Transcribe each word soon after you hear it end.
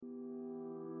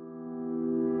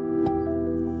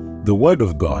The Word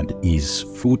of God is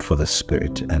food for the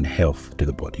spirit and health to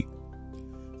the body.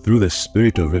 Through the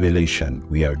Spirit of revelation,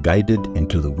 we are guided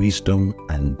into the wisdom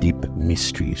and deep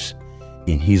mysteries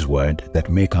in His Word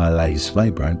that make our lives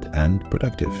vibrant and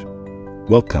productive.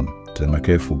 Welcome to the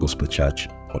Makereful Gospel Church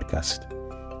podcast.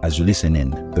 As you listen in,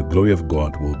 the glory of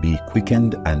God will be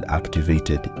quickened and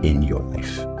activated in your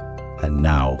life. And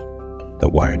now, the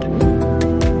Word.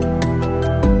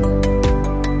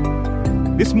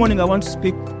 This morning I want to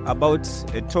speak about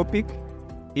a topic,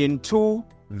 into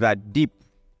the deep.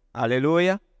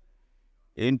 Hallelujah.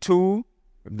 Into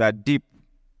the deep.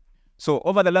 So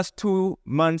over the last 2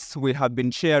 months, we have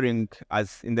been sharing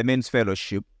as in the men's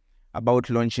fellowship about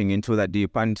launching into the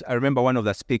deep. And I remember one of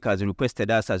the speakers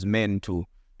requested us as men to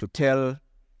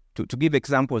give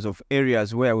examples of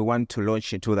areas where we want to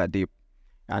launch into the deep.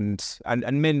 And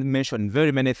men mentioned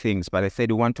very many things, but I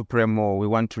said we want to pray more, we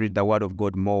want to read the Word of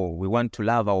God more, we want to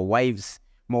love our wives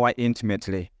more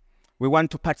intimately, we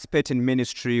want to participate in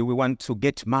ministry, we want to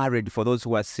get married for those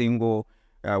who are single,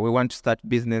 we want to start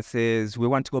businesses, we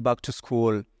want to go back to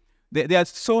school. There are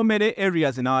so many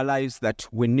areas in our lives that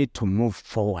we need to move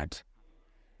forward.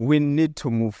 We need to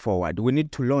move forward. We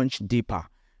need to launch deeper.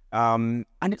 And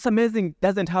it's amazing, it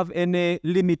doesn't have any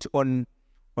limit on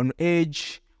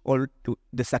age, or to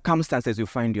the circumstances you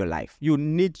find your life. You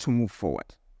need to move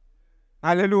forward.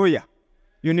 Hallelujah.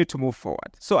 You need to move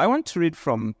forward. So I want to read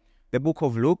from the book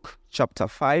of Luke, chapter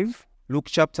 5. Luke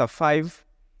chapter 5,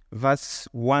 verse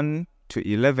 1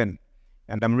 to 11.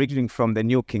 And I'm reading from the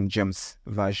New King James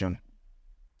Version.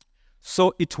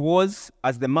 So it was,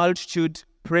 as the multitude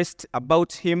pressed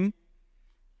about him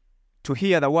to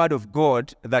hear the word of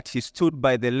God, that he stood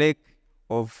by the lake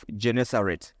of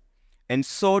Gennesaret, and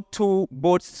saw 2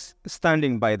 boats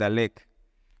standing by the lake.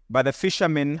 But the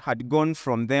fishermen had gone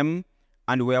from them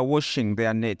and were washing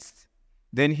their nets.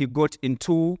 Then he got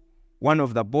into one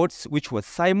of the boats, which was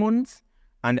Simon's,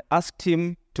 and asked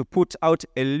him to put out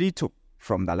a little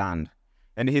from the land.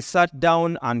 And he sat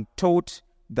down and taught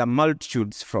the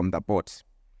multitudes from the boat.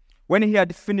 When he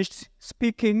had finished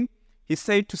speaking, he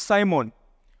said to Simon,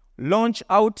 "Launch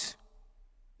out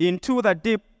into the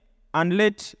deep and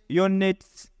let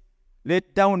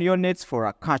down your nets for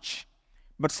a catch."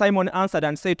 But Simon answered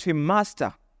and said to him,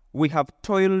 "Master, we have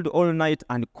toiled all night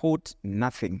and caught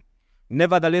nothing.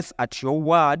 Nevertheless, at your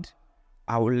word,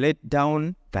 I will let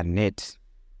down the net."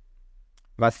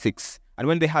 Verse 6. And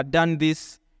when they had done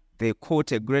this, they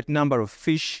caught a great number of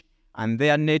fish, and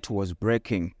their net was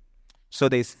breaking. So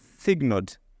they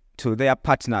signaled to their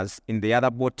partners in the other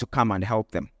boat to come and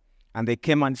help them. And they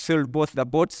came and filled both the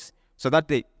boats, so that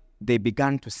they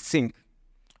began to sink.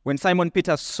 When Simon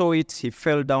Peter saw it, he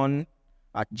fell down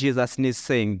at Jesus' knees,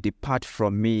 saying, "Depart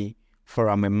from me, for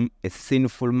I am a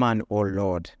sinful man, O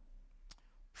Lord."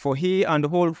 For he and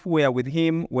all who were with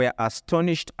him were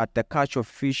astonished at the catch of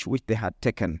fish which they had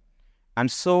taken.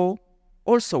 And so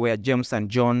also were James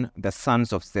and John, the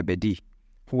sons of Zebedee,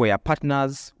 who were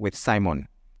partners with Simon.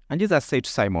 And Jesus said to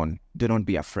Simon, "Do not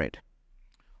be afraid.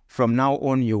 From now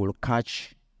on you will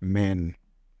catch men."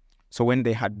 So when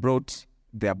they had brought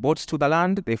their boats to the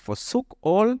land, they forsook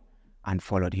all and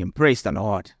followed him. Praise the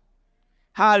Lord.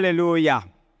 Hallelujah.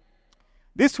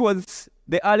 This was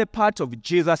the early part of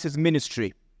Jesus'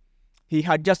 ministry. He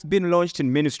had just been launched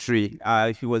in ministry.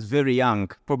 He was very young,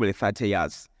 probably 30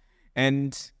 years.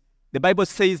 And the Bible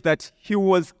says that he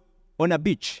was on a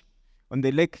beach on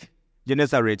the lake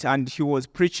Gennesaret, and he was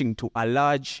preaching to a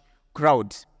large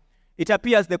crowd. It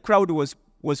appears the crowd was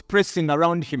pressing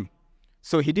around him,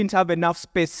 so he didn't have enough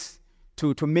space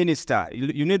to minister.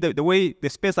 You know, the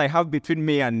space I have between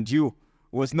me and you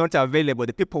was not available.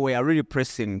 The people were really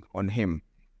pressing on him.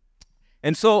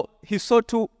 And so he saw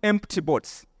 2 empty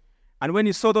boats. And when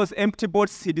he saw those empty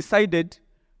boats, he decided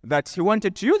that he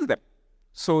wanted to use them.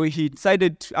 So he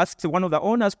decided to ask one of the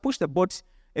owners, push the boat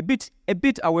a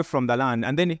bit away from the land.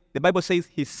 And then the Bible says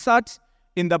he sat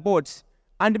in the boat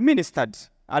and ministered.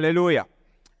 Hallelujah.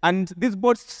 And these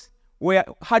boats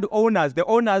had owners. The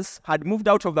owners had moved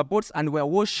out of the boats and were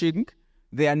washing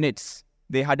their nets.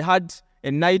 They had had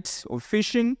a night of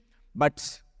fishing,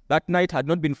 but that night had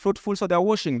not been fruitful, so they were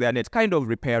washing their nets, kind of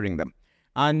repairing them.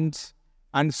 And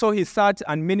so he sat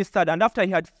and ministered, and after he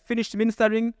had finished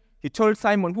ministering, he told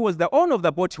Simon, who was the owner of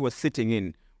the boat he was sitting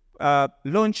in,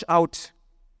 launch out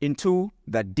into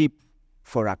the deep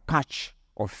for a catch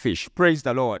of fish. Praise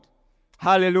the Lord.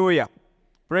 Hallelujah.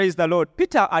 Praise the Lord.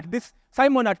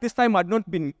 Simon at this time had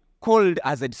not been called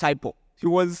as a disciple. He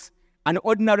was an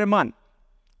ordinary man.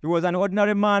 He was an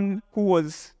ordinary man he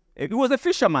was a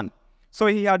fisherman. So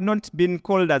he had not been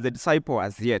called as a disciple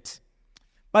as yet.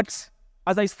 But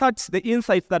as I start the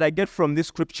insights that I get from this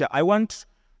scripture, I want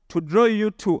to draw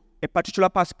you to a particular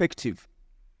perspective.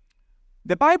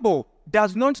 The Bible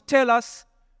does not tell us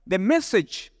the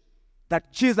message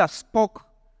that Jesus spoke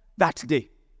that day.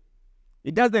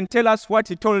 It doesn't tell us what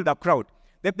he told the crowd.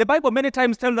 The Bible many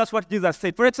times tells us what Jesus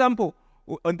said. For example,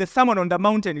 on the Sermon on the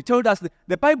Mountain, it told us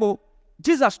the Bible,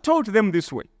 Jesus taught them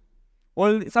this way.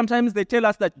 Or sometimes they tell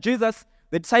us that Jesus,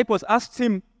 the disciples asked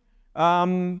him,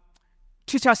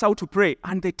 teach us how to pray.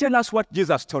 And they tell us what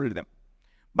Jesus told them.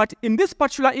 But in this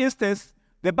particular instance,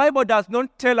 the Bible does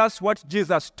not tell us what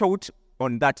Jesus taught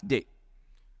on that day.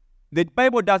 The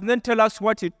Bible does not tell us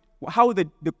how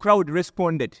the crowd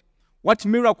responded, what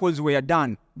miracles were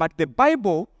done. But the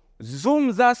Bible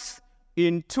zooms us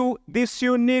into this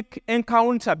unique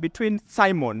encounter between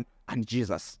Simon and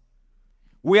Jesus.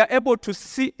 We are able to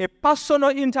see a personal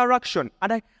interaction.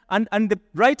 And the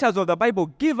writers of the Bible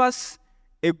give us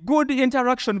a good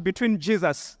interaction between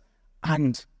Jesus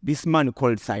and this man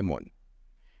called Simon.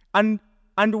 And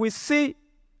we see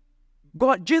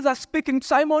Jesus speaking to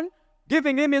Simon,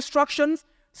 giving him instructions,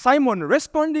 Simon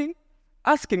responding,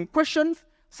 asking questions,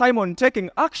 Simon taking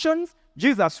actions,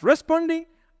 Jesus responding,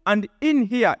 and in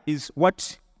here is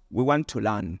what we want to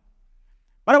learn.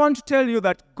 But I want to tell you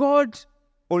that God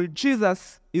or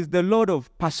Jesus is the Lord of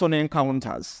personal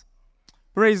encounters.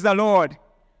 Praise the Lord.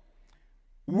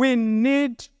 We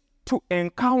need to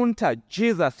encounter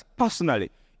Jesus personally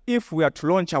if we are to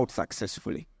launch out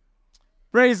successfully.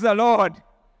 Praise the Lord.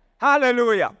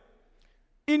 Hallelujah.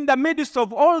 In the midst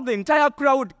of all the entire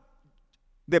crowd,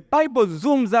 the Bible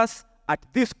zooms us at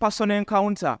this personal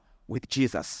encounter with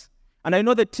Jesus. And I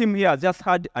know the team here just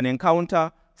had an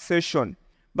encounter session,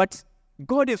 but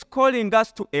God is calling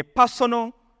us to a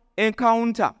personal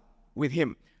encounter with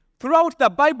him. Throughout the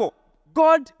Bible,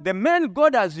 the men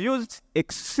God has used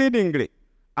exceedingly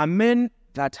are men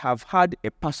that have had a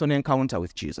personal encounter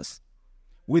with Jesus,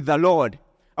 with the Lord.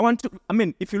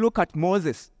 If you look at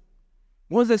Moses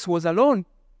was alone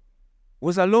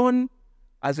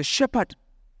as a shepherd.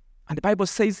 And the Bible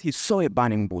says he saw a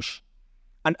burning bush.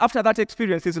 And after that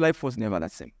experience, his life was never the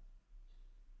same.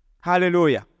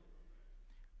 Hallelujah.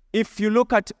 If you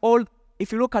look at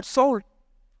Saul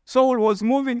was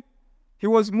moving. He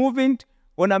was moving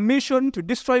on a mission to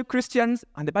destroy Christians.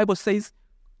 And the Bible says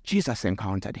Jesus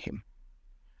encountered him.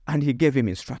 And he gave him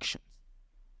instructions.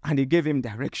 And he gave him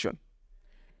direction.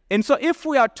 And so if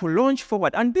we are to launch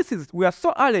forward, and we are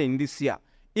so early in this year,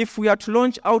 if we are to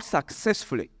launch out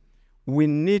successfully, we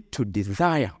need to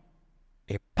desire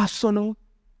a personal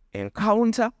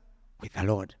encounter with the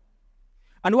Lord.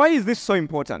 And why is this so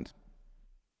important?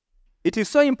 It is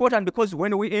so important because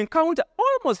when we encounter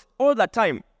almost all the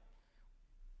time,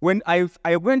 when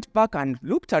I went back and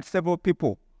looked at several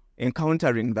people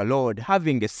encountering the Lord,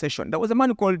 having a session, there was a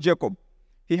man called Jacob.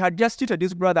 He had just cheated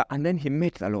his brother and then he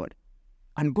met the Lord.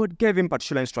 And God gave him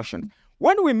particular instructions.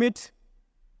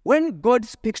 When God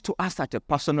speaks to us at a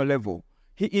personal level,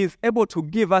 he is able to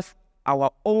give us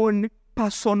our own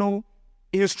personal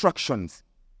instructions.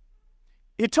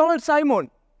 He told Simon,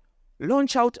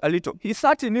 launch out a little. He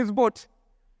sat in his boat.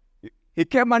 He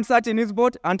came and sat in his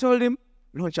boat and told him,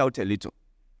 launch out a little.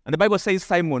 And the Bible says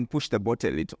Simon pushed the boat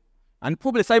a little. And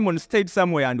probably Simon stayed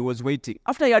somewhere and was waiting.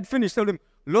 After he had finished, told him,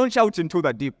 launch out into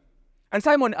the deep. And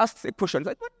Simon asked a question. He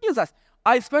said, what Jesus?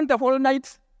 I spent the whole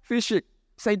night fishing. He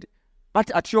said, but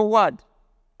at your word,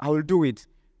 I will do it.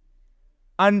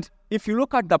 And if you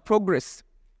look at the progress,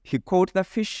 he caught the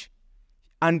fish,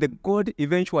 and the God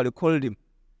eventually called him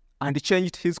and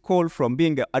changed his call from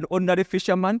being an ordinary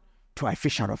fisherman to a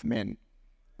fisher of men.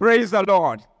 Praise the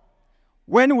Lord.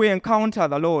 When we encounter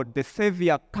the Lord, the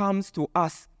Savior comes to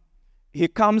us. He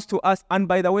comes to us, and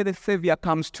by the way, the Savior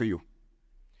comes to you.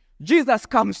 Jesus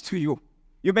comes to you.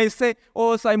 You may say,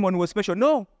 oh, Simon was special.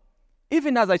 No.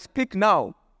 Even as I speak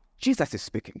now, Jesus is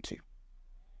speaking to you.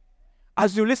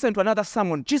 As you listen to another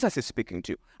sermon, Jesus is speaking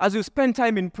to you. As you spend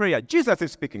time in prayer, Jesus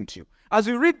is speaking to you. As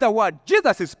you read the word,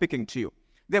 Jesus is speaking to you.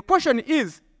 The question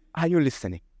is, are you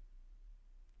listening?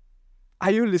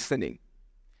 Are you listening?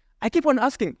 I keep on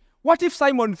asking, what if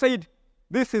Simon said,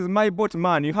 this is my boat,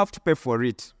 man, you have to pay for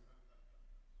it?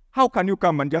 How can you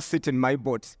come and just sit in my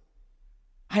boat?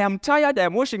 I am tired, I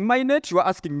am washing my net, you are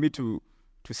asking me to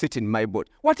sit in my boat.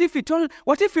 What if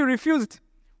he refused?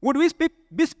 Would we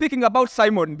be speaking about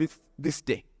Simon this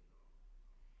day?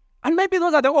 And maybe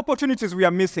those are the opportunities we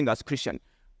are missing as Christians.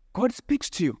 God speaks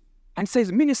to you and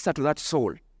says, minister to that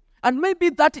soul. And maybe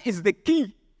that is the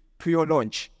key to your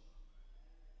launch.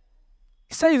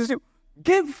 He says,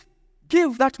 give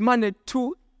that money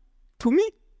to me.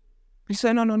 He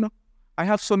said, no. I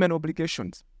have so many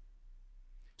obligations.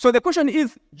 So the question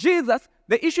is,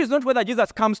 the issue is not whether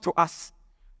Jesus comes to us.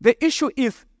 The issue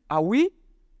is, are we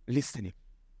listening?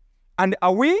 And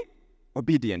are we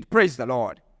obedient? Praise the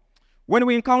Lord. When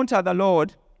we encounter the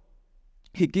Lord,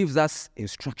 he gives us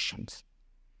instructions.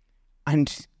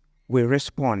 And we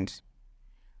respond.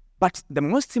 But the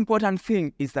most important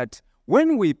thing is that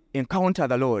when we encounter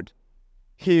the Lord,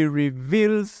 he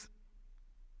reveals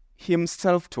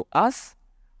himself to us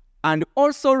and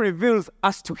also reveals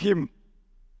us to him.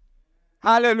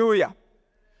 Hallelujah.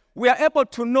 We are able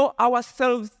to know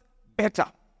ourselves better.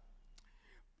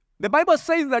 The Bible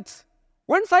says that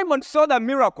when Simon saw the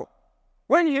miracle,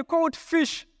 when he caught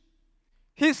fish,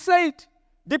 he said,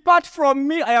 "Depart from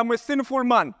me, I am a sinful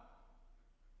man."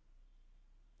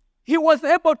 He was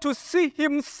able to see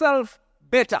himself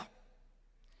better.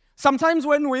 Sometimes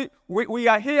when we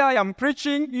are here, I am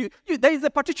preaching, there is a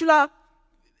particular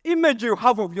image you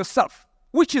have of yourself,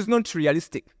 which is not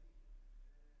realistic.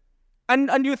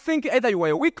 And you think either you are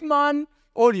a weak man,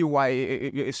 or you are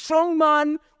a strong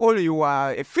man, or you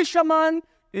are a fisherman.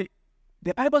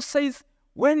 The Bible says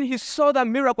when he saw the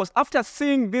miracles, after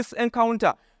seeing this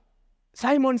encounter,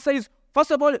 Simon says,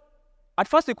 first of all, at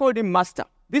first he called him master.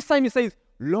 This time he says,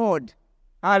 Lord.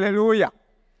 Hallelujah.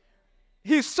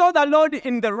 He saw the Lord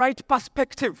in the right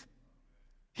perspective.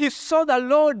 He saw the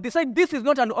Lord. They said, this is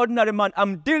not an ordinary man.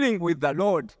 I'm dealing with the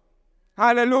Lord.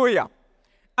 Hallelujah.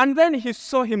 And then he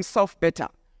saw himself better.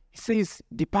 He says,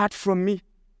 depart from me.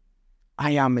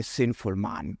 I am a sinful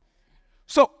man.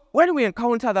 So when we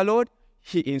encounter the Lord,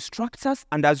 he instructs us,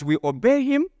 and as we obey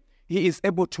him, he is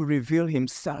able to reveal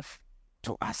himself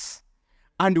to us.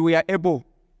 And we are able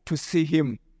to see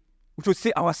him, to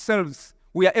see ourselves.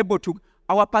 We are able to,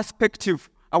 our perspective,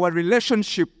 our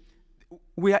relationship,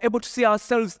 we are able to see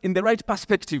ourselves in the right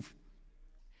perspective.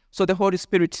 So the Holy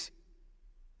Spirit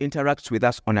interacts with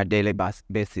us on a daily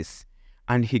basis,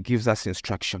 and he gives us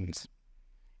instructions.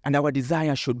 And our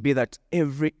desire should be that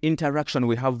every interaction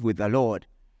we have with the Lord,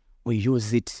 we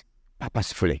use it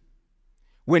purposefully.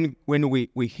 When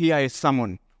we hear a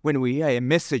sermon, when we hear a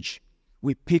message,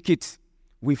 we pick it,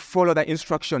 we follow the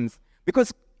instructions,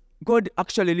 because God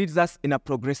actually leads us in a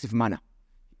progressive manner.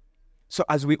 So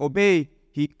as we obey,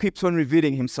 he keeps on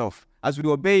revealing himself. As we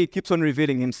obey, he keeps on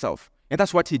revealing himself. And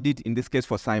that's what he did in this case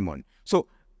for Simon. So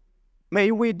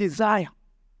may we desire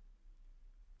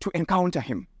to encounter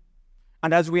him.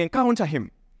 And as we encounter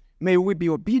him, may we be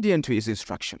obedient to his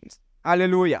instructions.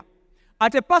 Hallelujah.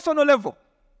 At a personal level.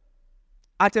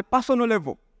 At a personal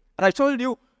level. And I told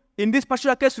you, in this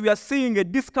particular case, we are seeing a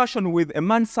discussion with a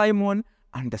man, Simon,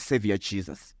 and the Savior,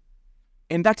 Jesus.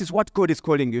 And that is what God is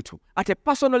calling you to. At a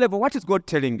personal level, what is God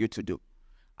telling you to do?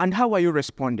 And how are you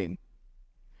responding?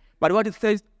 But what it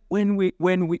says, when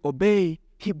we obey,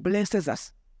 he blesses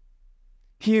us.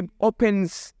 He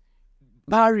opens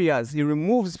barriers. He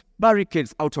removes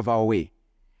barricades out of our way.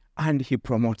 And he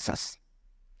promotes us.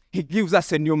 He gives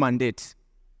us a new mandate.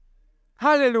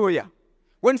 Hallelujah.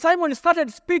 When Simon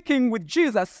started speaking with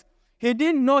Jesus, he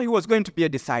didn't know he was going to be a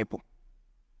disciple.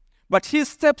 But his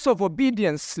steps of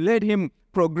obedience led him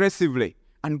progressively.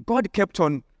 And God kept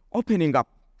on opening up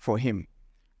for him.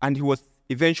 And he was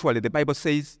eventually, the Bible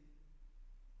says,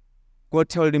 God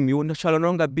told him, you shall no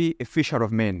longer be a fisher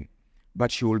of men,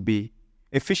 but you will be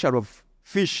a fisher of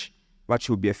fish, but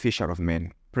you will be a fisher of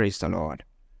men. Praise the Lord.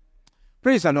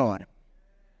 Praise the Lord.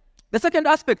 The second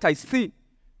aspect I see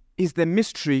is the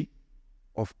mystery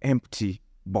of empty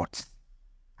boats.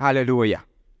 Hallelujah.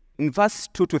 In verse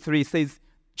 2-3 it says,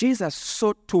 Jesus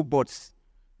saw two boats.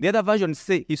 The other version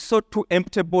says he saw two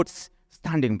empty boats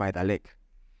standing by the lake.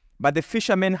 But the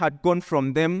fishermen had gone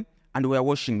from them and were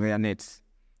washing their nets.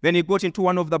 Then he got into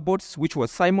one of the boats, which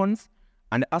was Simon's,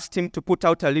 and asked him to put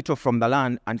out a little from the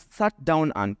land, and sat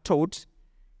down and taught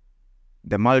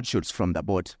the multitudes from the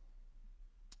boat.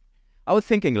 I was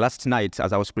thinking last night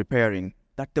as I was preparing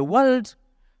that the world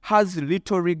has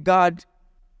little regard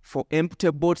for empty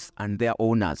boats and their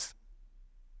owners.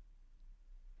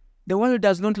 The world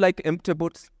does not like empty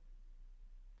boats.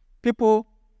 People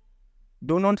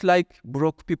do not like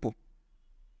broke people.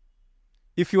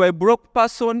 If you are a broke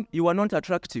person, you are not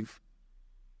attractive.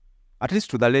 At least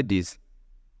to the ladies.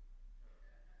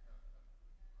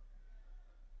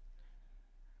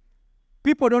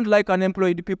 People don't like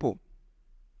unemployed people.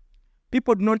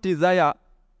 People do not desire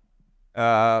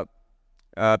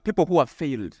people who have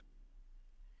failed.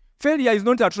 Failure is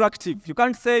not attractive. You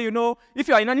can't say, if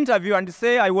you are in an interview and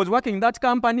say, I was working in that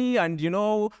company and,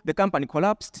 the company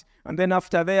collapsed. And then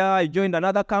after there, I joined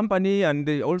another company and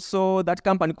also that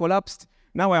company collapsed.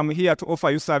 Now I am here to offer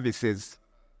you services.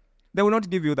 They will not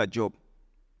give you that job.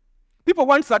 People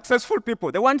want successful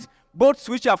people. They want boats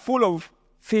which are full of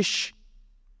fish.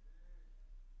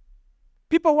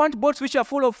 People want boats which are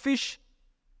full of fish.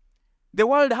 The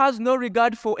world has no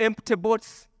regard for empty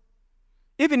boats.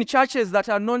 Even churches that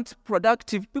are not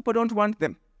productive, people don't want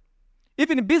them.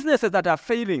 Even businesses that are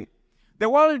failing, the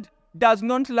world does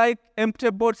not like empty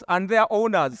boats and their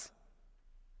owners.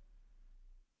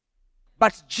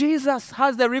 But Jesus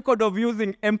has the record of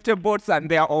using empty boats and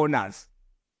their owners.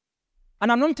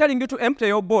 And I'm not telling you to empty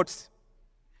your boats.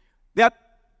 There are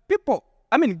people,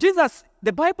 Jesus,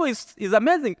 the Bible is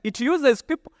amazing. It uses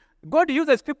people, God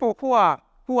uses people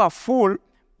who are full,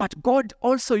 but God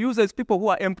also uses people who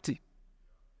are empty.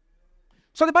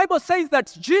 So the Bible says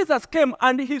that Jesus came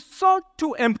and he saw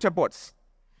 2 empty boats.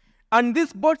 And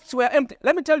these boats were empty.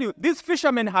 Let me tell you, these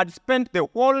fishermen had spent the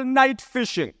whole night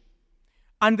fishing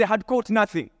and they had caught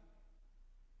nothing.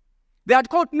 They had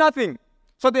caught nothing.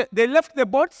 So they left the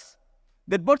boats.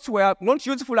 The boats were not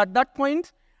useful at that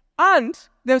point, and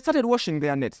they started washing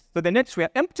their nets. So the nets were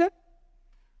empty,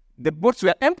 the boats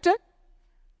were empty,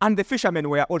 and the fishermen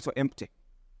were also empty.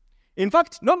 In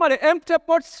fact, normally empty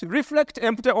boats reflect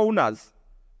empty owners.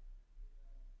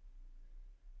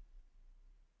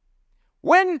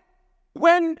 When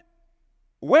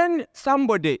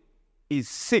somebody is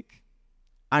sick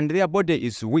and their body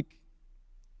is weak,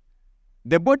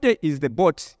 the body is the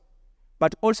boat,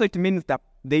 but also it means that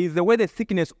there is a way the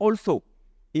sickness also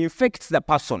infects the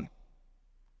person.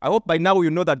 I hope by now you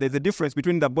know that there's a difference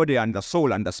between the body and the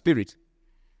soul and the spirit.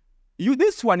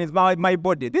 This one is my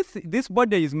body. This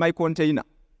body is my container,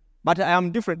 but I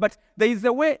am different. But there is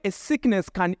a way a sickness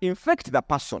can infect the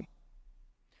person.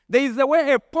 There is a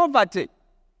way a poverty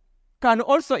can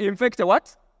also infect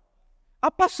what?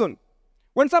 A person.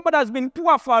 When somebody has been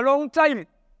poor for a long time,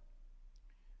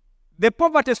 the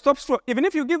poverty stops from, even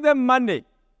if you give them money,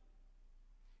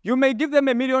 you may give them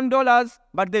 $1 million,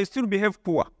 but they still behave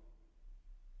poor.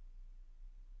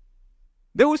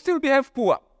 They will still behave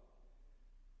poor.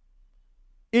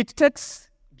 It takes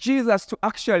Jesus to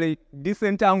actually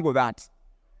disentangle that.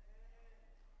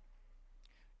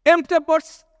 Empty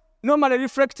boats normally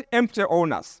reflect empty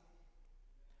owners.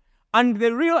 And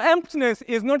the real emptiness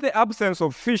is not the absence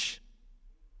of fish,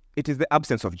 it is the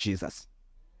absence of Jesus.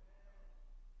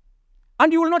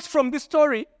 And you will note from this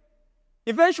story,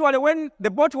 eventually when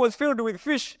the boat was filled with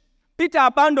fish, Peter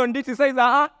abandoned it. He says,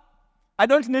 I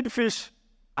don't need fish,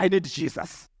 I need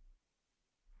Jesus.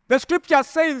 The scripture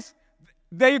says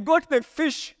they got the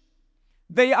fish,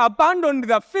 they abandoned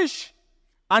the fish,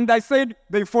 and I said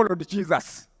they followed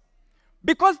Jesus.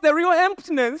 Because the real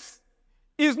emptiness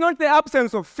is not the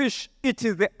absence of fish, it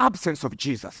is the absence of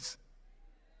Jesus.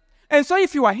 And so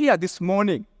if you are here this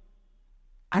morning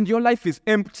and your life is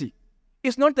empty,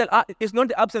 it's not the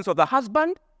absence of the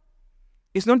husband,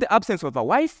 it's not the absence of a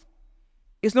wife,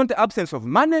 it's not the absence of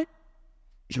money.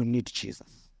 You need Jesus.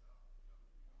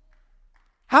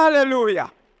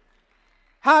 Hallelujah.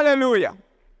 Hallelujah.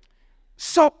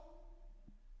 So,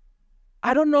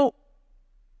 I don't know.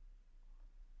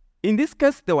 In this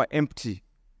case, there were empty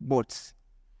boats.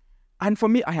 And for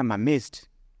me, I am amazed.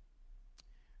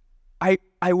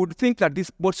 I would think that these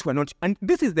boats were not, and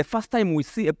this is the first time we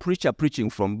see a preacher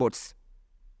preaching from boats.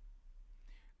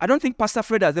 I don't think Pastor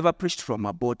Fred has ever preached from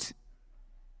a boat.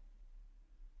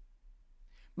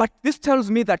 But this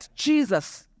tells me that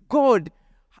Jesus, God,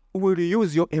 will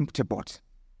use your empty boat.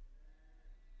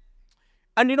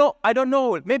 And I don't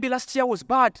know, maybe last year was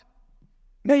bad.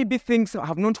 Maybe things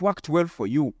have not worked well for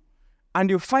you.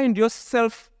 And you find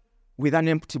yourself with an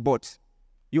empty boat.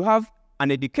 You have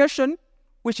an education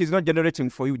which is not generating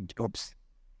for you jobs.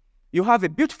 You have a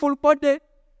beautiful body.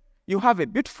 You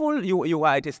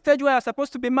are at a stage where you're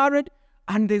supposed to be married,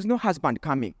 and there's no husband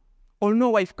coming, or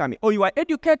no wife coming. Or you are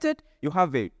educated, you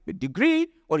have a degree,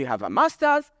 or you have a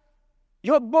master's.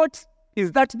 Your boat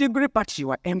is that degree, but you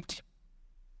are empty.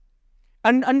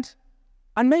 And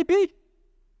maybe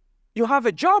you have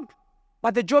a job,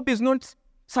 but the job is not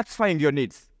satisfying your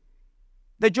needs.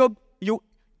 That job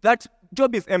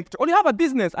is empty. Or you have a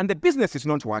business, and the business is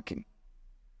not working.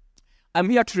 I'm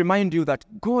here to remind you that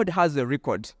God has a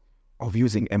record of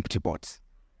using empty boats.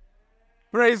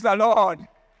 Praise the Lord.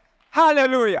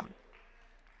 Hallelujah.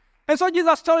 And so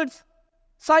Jesus told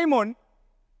Simon,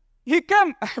 he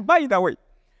came, by the way,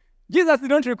 Jesus did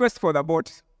not request for the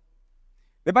boat.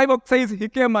 The Bible says he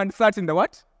came and sat in the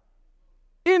what?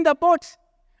 In the boat.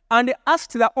 And he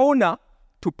asked the owner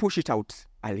to push it out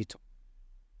a little.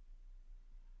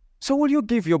 So will you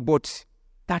give your boat,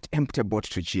 that empty boat,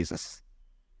 to Jesus?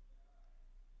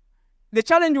 The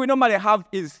challenge we normally have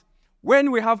is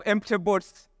when we have empty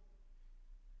boats,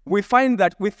 we think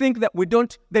that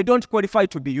they don't qualify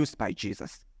to be used by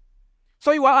Jesus.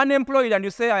 So you are unemployed and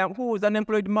you say, who is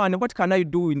unemployed man? What can I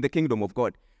do in the kingdom of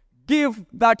God? Give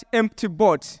that empty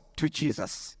boat to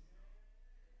Jesus.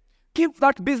 Give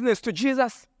that business to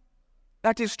Jesus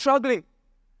that is struggling.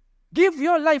 Give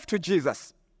your life to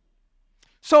Jesus.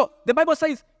 So the Bible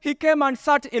says he came and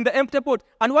sat in the empty boat.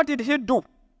 And what did he do?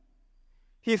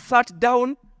 He sat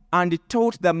down and he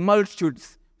taught the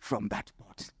multitudes from that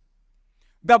boat.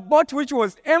 The boat which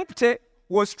was empty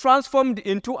was transformed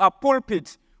into a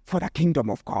pulpit for the kingdom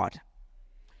of God.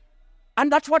 And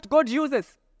that's what God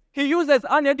uses. He uses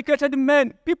uneducated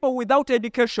men, people without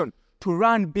education, to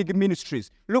run big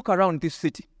ministries. Look around this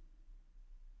city.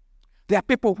 There are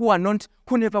people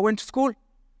who never went to school.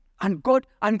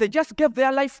 And they just gave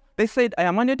their life. They said, I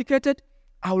am uneducated.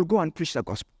 I will go and preach the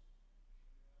gospel.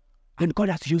 And God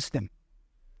has used them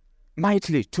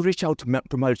mightily to reach out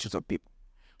to multitudes of people.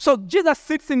 So Jesus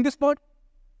sits in this boat.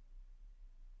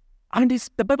 And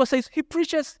the Bible says he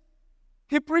preaches.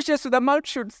 He preaches to the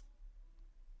multitudes.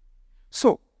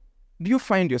 So, do you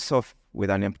find yourself with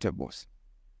an empty boat?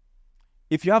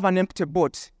 If you have an empty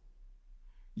boat,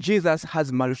 Jesus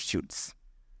has multitudes.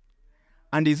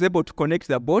 And is able to connect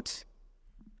the boat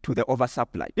to the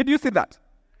oversupply. Did you see that?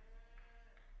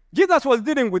 Jesus was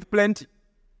dealing with plenty.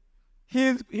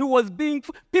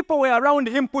 People were around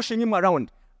him, pushing him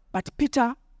around. But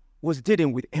Peter was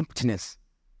dealing with emptiness.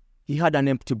 He had an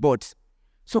empty boat.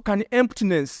 So can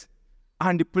emptiness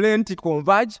and plenty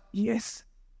converge? Yes.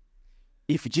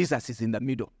 If Jesus is in the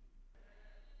middle.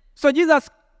 So Jesus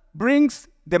brings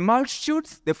the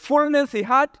multitudes, the fullness he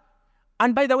had.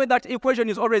 And by the way, that equation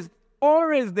is always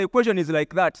the equation is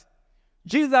like that.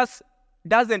 Jesus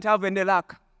doesn't have any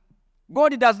lack.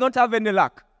 God does not have any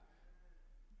lack.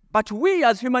 But we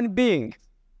as human beings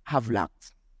have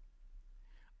lacked.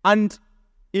 And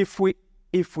if we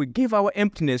give our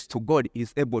emptiness to God,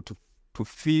 He's able to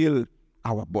fill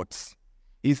our boats.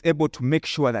 He's able to make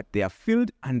sure that they are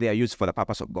filled and they are used for the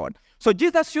purpose of God. So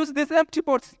Jesus used these empty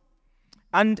boats.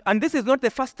 And this is not the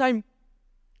first time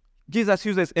Jesus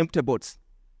uses empty boats.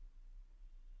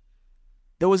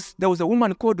 There was a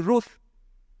woman called Ruth.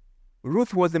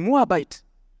 Ruth was a Moabite.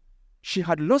 She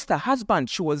had lost her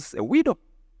husband. She was a widow.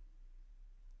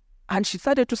 And she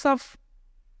started to serve.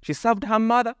 She served her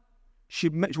mother. She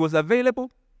was available.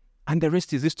 And the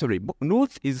rest is history.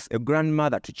 Ruth is a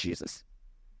grandmother to Jesus.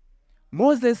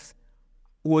 Moses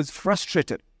was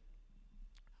frustrated.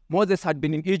 Moses had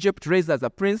been in Egypt, raised as a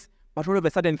prince, but all of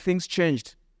a sudden things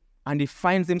changed. And he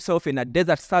finds himself in a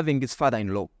desert serving his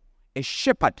father-in-law, a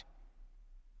shepherd.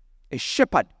 A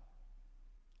shepherd.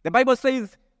 The Bible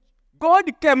says God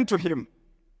came to him.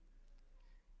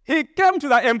 He came to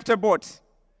the empty boat.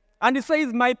 And he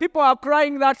says, my people are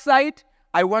crying that side.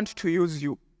 I want to use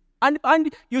you.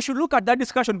 And you should look at that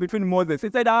discussion between Moses. He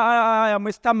said, I am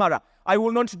a stammerer.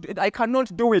 I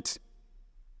cannot do it.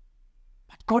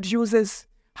 But God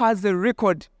has a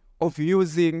record of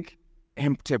using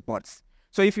empty boats.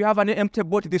 So if you have an empty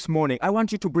boat this morning, I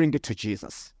want you to bring it to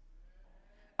Jesus.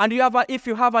 And if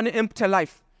you have an empty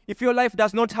life, if your life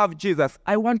does not have Jesus,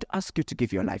 I want to ask you to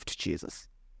give your life to Jesus.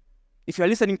 If you're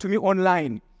listening to me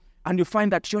online and you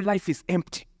find that your life is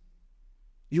empty,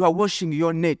 you are washing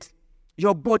your net,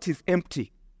 your boat is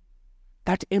empty,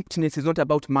 that emptiness is not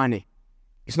about money.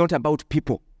 It's not about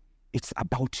people. It's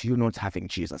about you not having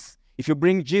Jesus. If you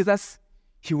bring Jesus,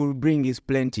 He will bring His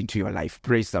plenty into your life.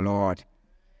 Praise the Lord.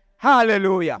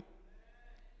 Hallelujah.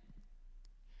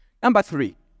 Number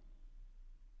 3.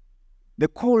 The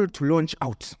call to launch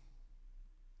out.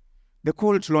 The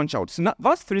call to launch out. So now,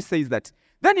 verse 3 says that,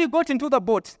 then he got into the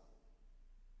boat,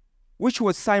 which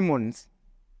was Simon's,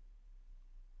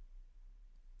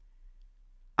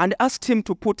 and asked him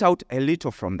to put out a little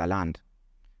from the land.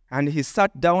 And he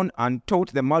sat down and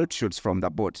taught the multitudes from the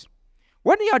boat.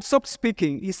 When he had stopped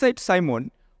speaking, he said to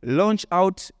Simon, launch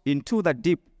out into the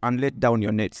deep and let down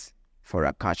your nets for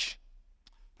a catch.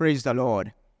 Praise the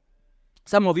Lord.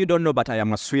 Some of you don't know, but I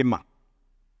am a swimmer.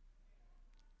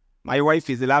 My wife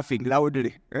is laughing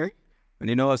loudly.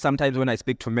 And sometimes when I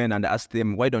speak to men and ask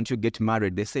them, why don't you get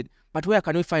married? They said, but where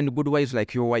can we find good wives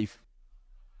like your wife?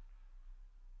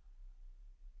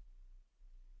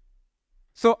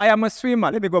 So I am a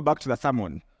swimmer. Let me go back to the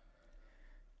sermon.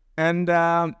 And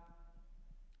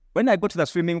when I go to the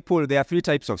swimming pool, there are 3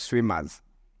 types of swimmers.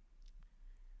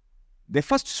 The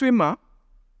first swimmer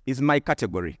is my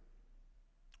category.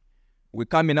 We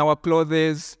come in our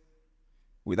clothes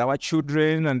with our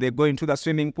children and they go into the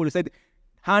swimming pool. He said,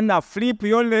 Hannah, flip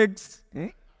your legs.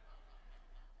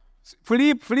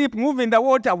 Flip, move in the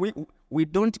water. We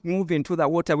don't move into the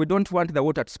water. We don't want the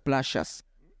water to splash us.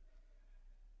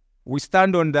 We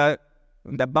stand on the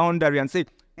boundary and say,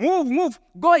 Move,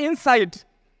 go inside.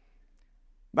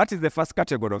 That is the first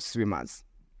category of swimmers.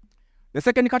 The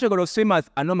second category of swimmers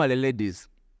are normally ladies.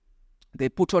 They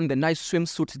put on the nice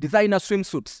swimsuits, designer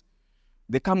swimsuits.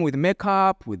 They come with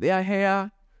makeup, with their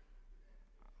hair,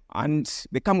 and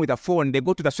they come with a phone. They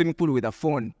go to the swimming pool with a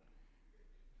phone.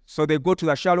 So they go to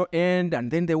the shallow end, and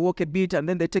then they walk a bit, and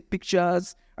then they take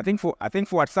pictures. I think for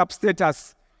WhatsApp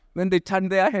status. Then they turn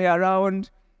their hair around.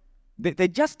 They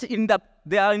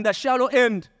are in the shallow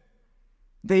end.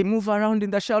 They move around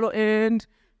in the shallow end.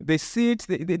 They sit.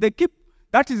 They keep.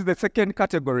 That is the second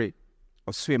category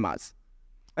of swimmers.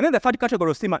 And then the third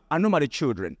category of swimmers are normally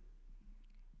children.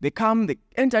 They come, they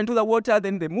enter into the water,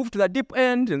 then they move to the deep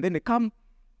end, and then they come.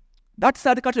 That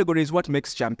third category is what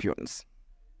makes champions.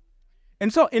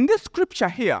 And so in this scripture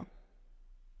here,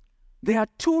 there are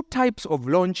two types of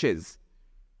launches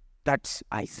that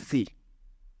I see.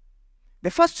 The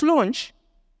first launch,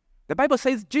 the Bible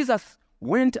says Jesus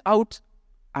went out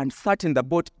and sat in the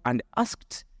boat and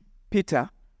asked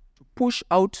Peter to push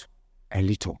out a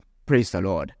little. Praise the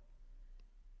Lord.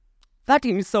 That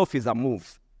in itself is a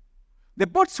move. The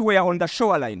boats were on the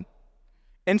shoreline.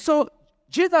 And so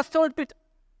Jesus told Peter,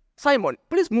 Simon,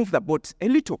 please move the boat a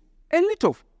little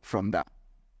from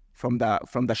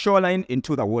the shoreline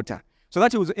into the water, so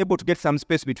that he was able to get some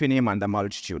space between him and the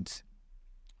multitudes.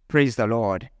 Praise the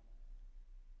Lord.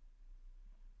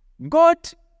 God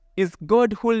is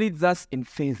God who leads us in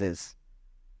phases.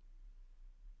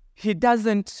 He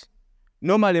doesn't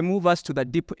normally move us to the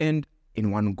deep end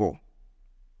in one go.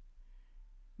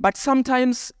 But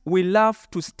sometimes we love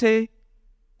to stay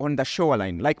on the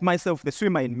shoreline, like myself, the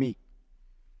swimmer in me.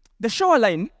 The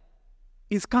shoreline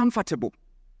is comfortable.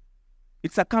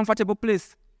 It's a comfortable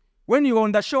place. When you're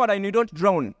on the shoreline, you don't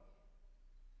drown.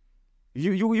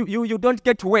 You don't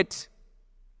get wet.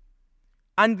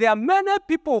 And there are many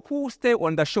people who stay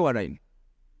on the shoreline.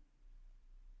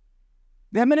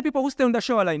 There are many people who stay on the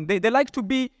shoreline. They like to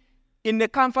be in a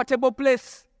comfortable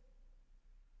place.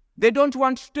 They don't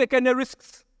want to take any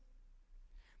risks.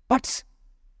 But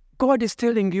God is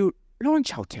telling you,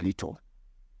 launch out a little.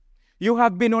 You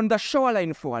have been on the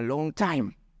shoreline for a long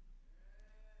time.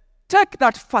 Take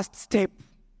that first step.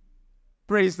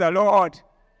 Praise the Lord.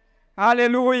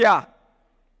 Hallelujah.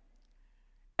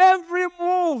 Every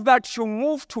move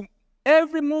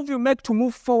you make to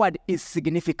move forward is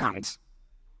significant.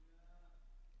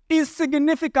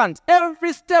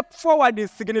 Every step forward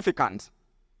is significant.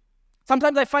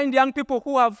 Sometimes I find young people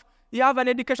who have an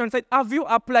education and say, have you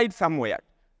applied somewhere?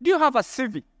 Do you have a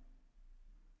CV?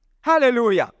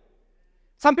 Hallelujah.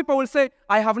 Some people will say,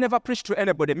 I have never preached to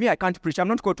anybody. Me, I can't preach. I'm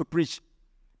not going to preach.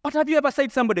 But have you ever said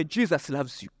to somebody, Jesus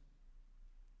loves you?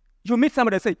 You meet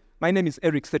somebody and say, my name is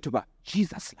Eric Ssetuba.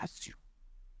 Jesus loves you.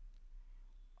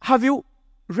 Have you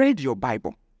read your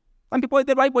Bible? Some people,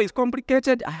 the Bible is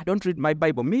complicated. I don't read my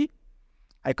Bible. Me,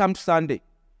 I come to Sunday.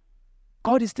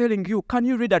 God is telling you, can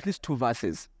you read at least 2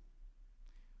 verses?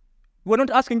 We're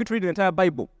not asking you to read the entire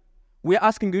Bible. We're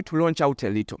asking you to launch out a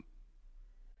little.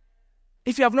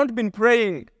 If you have not been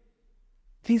praying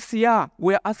this year,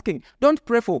 we're asking, don't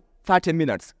pray for 30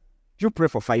 minutes. You pray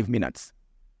for 5 minutes.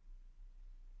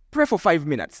 Pray for 5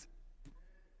 minutes.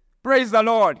 Praise the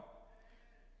Lord.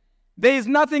 There is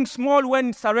nothing small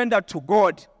when surrendered to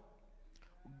God.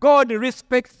 God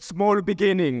respects small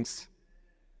beginnings.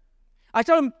 I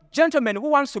tell gentlemen who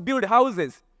wants to build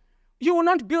houses, you will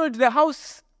not build the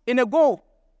house in a go.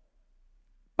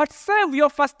 But save your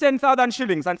first 10,000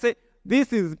 shillings and say,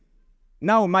 this is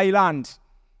now my land.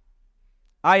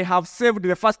 I have saved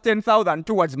the first 10,000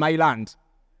 towards my land.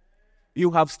 You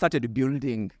have started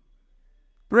building.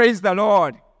 Praise the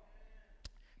Lord.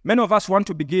 Many of us want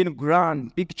to begin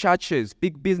grand, big churches,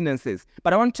 big businesses.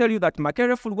 But I want to tell you that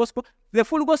Makerere Full Gospel, the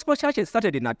Full Gospel Church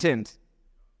started in a tent.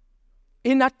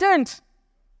 In a tent.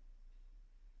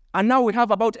 And now we have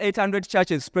about 800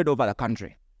 churches spread over the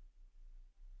country.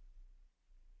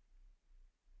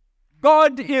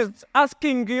 God is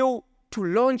asking you to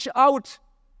launch out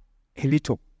a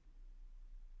little.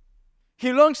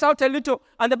 He launched out a little,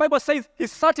 and the Bible says he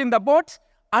sat in the boat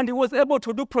and he was able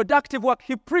to do productive work.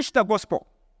 He preached the gospel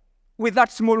with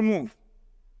that small move.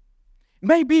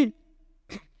 Maybe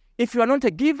if you are not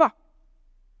a giver,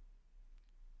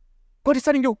 God is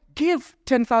telling you, give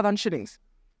 10,000 shillings.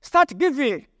 Start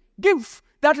giving. Give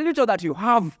that little that you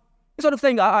have. Instead of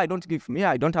saying, I don't give. Me,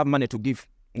 I don't have money to give.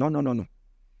 No.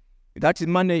 That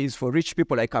money is for rich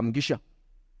people like Amgisha.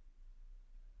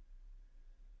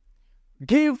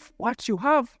 Give what you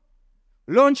have.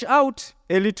 Launch out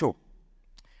a little.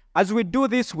 As we do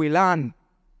this, we learn.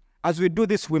 As we do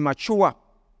this, we mature.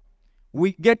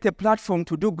 We get a platform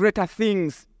to do greater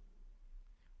things.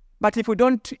 But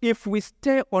if we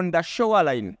stay on the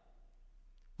shoreline,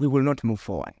 we will not move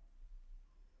forward.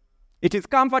 It is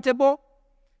comfortable.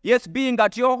 Yes, being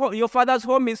at your father's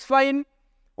home is fine,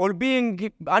 or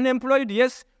being unemployed,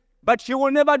 yes, but you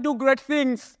will never do great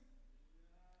things.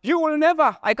 You will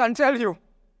never, I can tell you.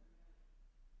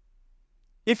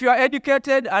 If you are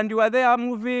educated and you are there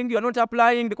moving, you are not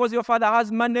applying because your father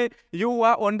has money, you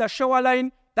are on the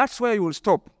shoreline, that's where you will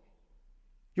stop.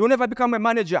 You will never become a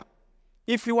manager.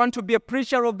 If you want to be a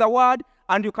preacher of the word,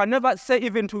 and you can never say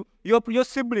even to your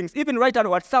siblings, even write on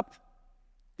WhatsApp,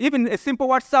 even a simple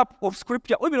WhatsApp of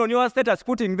scripture, even on your status,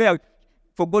 putting there,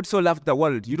 for God so loved the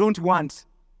world, you don't want.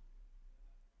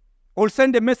 Or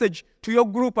send a message to your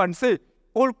group and say,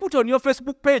 or put on your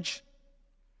Facebook page.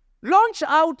 Launch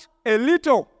out a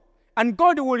little, and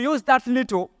God will use that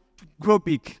little to grow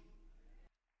big.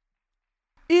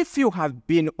 If you have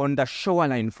been on the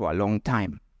shoreline for a long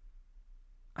time,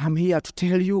 I'm here to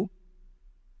tell you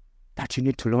that you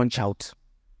need to launch out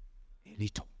a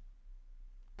little.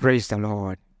 Praise the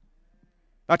Lord.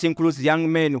 That includes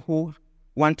young men who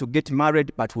want to get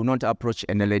married but will not approach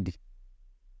any lady.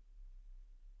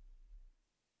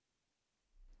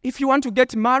 If you want to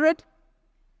get married,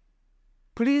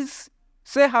 please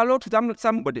say hello to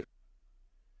somebody.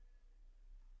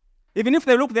 Even if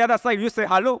they look the other side, you say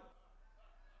hello.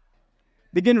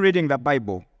 Begin reading the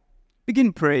Bible.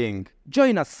 Begin praying.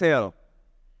 Join a cell.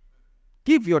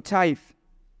 Give your tithe.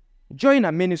 Join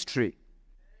a ministry.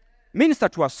 Minister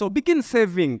to us. So begin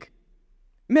saving.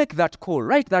 Make that call.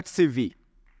 Write that CV.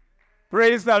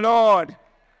 Praise the Lord.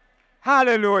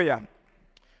 Hallelujah.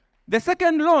 The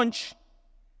second launch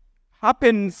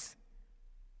happens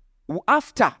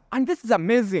after, and this is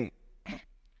amazing.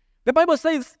 The Bible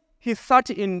says he sat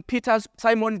in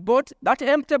Simon's boat, that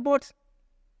empty boat.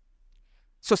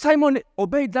 So Simon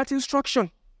obeyed that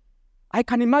instruction. I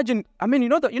can imagine, you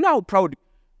know how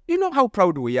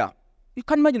proud we are. You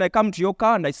can imagine I come to your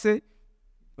car and I say,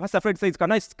 Pastor Fred says,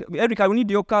 Eric, I will need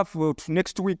your car for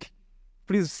next week.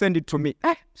 Please send it to me.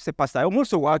 Say, Pastor, I'm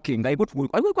also working. I have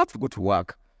to go to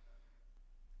work.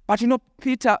 But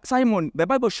Simon, the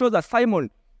Bible shows that Simon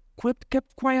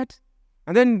kept quiet.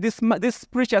 And then this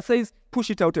preacher says, push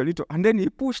it out a little. And then he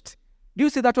pushed. Do you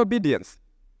see that obedience?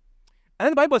 And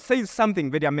then the Bible says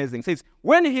something very amazing. It says,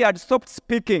 when he had stopped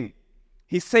speaking,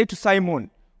 he said to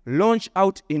Simon, launch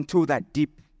out into the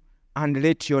deep and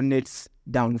let your nets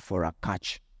down for a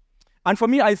catch. And for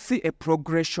me, I see a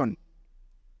progression.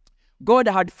 God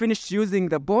had finished using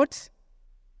the boat,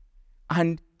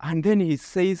 and then he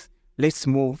says, let's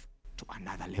move to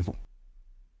another level.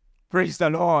 Praise the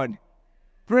Lord.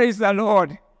 Praise the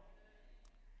Lord.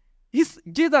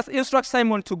 Jesus instructs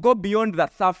Simon to go beyond the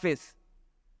surface.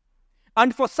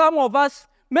 And for some of us,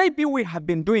 maybe we have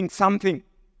been doing something.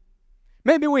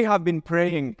 Maybe we have been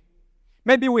praying.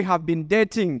 Maybe we have been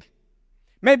dating.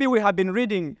 Maybe we have been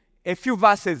reading a few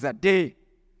verses a day.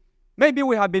 Maybe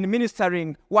we have been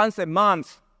ministering once a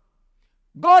month.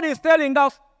 God is telling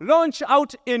us, launch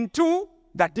out into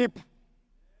the deep.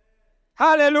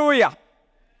 Hallelujah.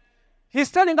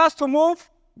 He's telling us to move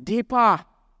deeper.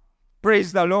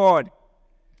 Praise the Lord.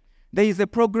 There is a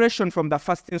progression from the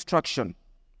first instruction.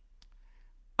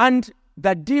 And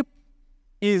the deep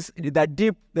is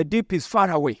far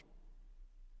away.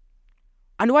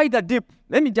 And why the deep?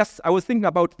 I was thinking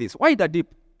about this. Why the deep?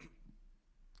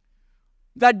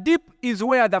 The deep is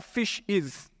where the fish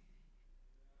is.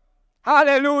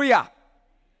 Hallelujah.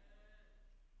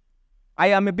 I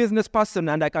am a business person,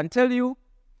 and I can tell you,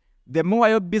 the more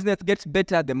your business gets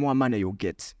better, the more money you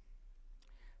get.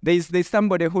 There's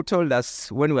somebody who told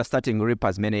us when we were starting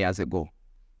Reapers many years ago.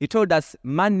 He told us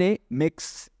money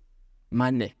makes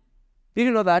money. Did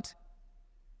you know that?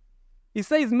 He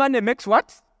says money makes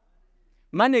what?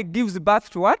 Money gives birth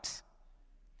to what?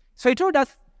 So he told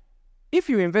us, if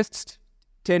you invest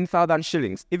 10,000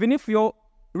 shillings, even if your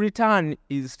return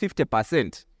is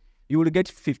 50%, you will get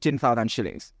 15,000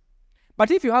 shillings. But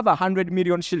if you have 100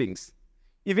 million shillings,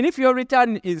 even if your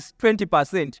return is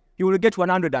 20%, you will get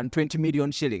 120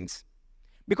 million shillings.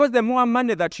 Because the more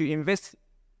money that you invest,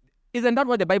 isn't that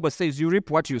what the Bible says? You reap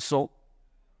what you sow.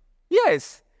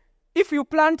 Yes. If you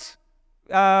plant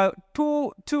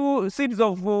two seeds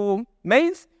of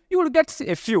maize, you will get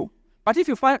a few. But if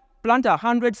you plant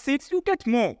 100 seeds, you get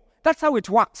more. That's how it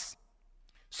works.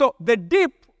 So the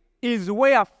deep is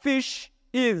where fish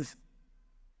is.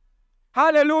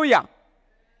 Hallelujah.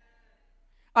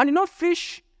 And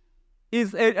fish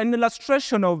is an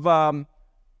illustration of,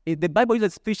 the Bible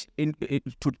uses fish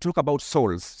to talk about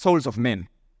souls of men.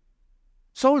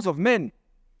 Souls of men.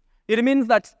 It means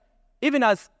that even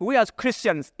as we as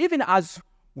Christians, even as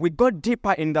we go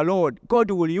deeper in the Lord, God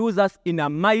will use us in a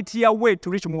mightier way to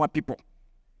reach more people.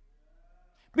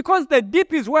 Because the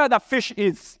deep is where the fish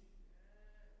is.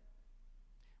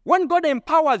 When God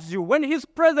empowers you, when His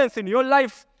presence in your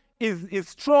life is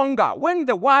stronger, when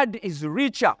the word is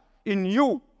richer in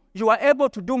you, you are able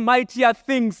to do mightier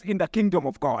things in the kingdom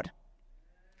of God.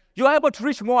 You are able to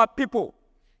reach more people.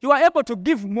 You are able to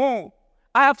give more.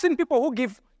 I have seen people who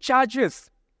give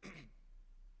charges.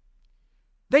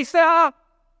 They say,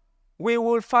 we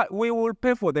will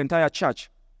pay for the entire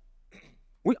church.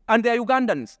 And they are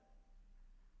Ugandans.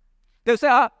 They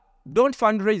say, don't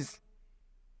fundraise.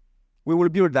 We will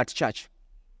build that church.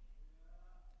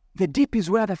 The deep is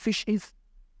where the fish is.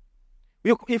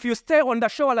 If you stay on the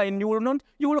shoreline, you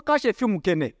will catch a few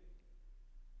mukene.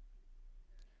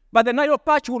 But the Nile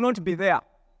perch will not be there.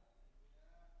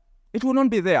 It will not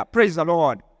be there. Praise the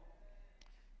Lord.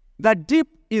 The deep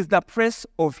is the place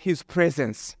of His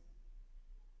presence.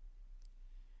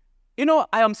 You know,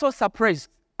 I am so surprised.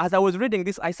 As I was reading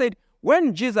this, I said,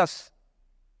 when Jesus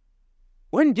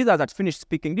had finished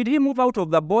speaking, did He move out of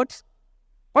the boat?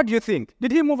 What do you think?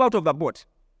 Did He move out of the boat?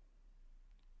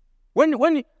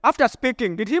 After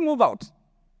speaking, did He move out?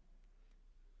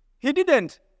 He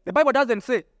didn't. The Bible doesn't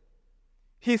say.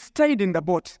 He stayed in the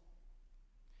boat.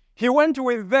 He went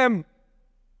with them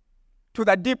to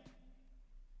the deep.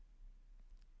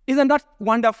 Isn't that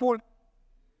wonderful?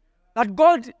 That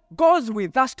God goes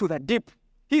with us to the deep.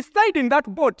 He stayed in that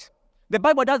boat. The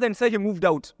Bible doesn't say He moved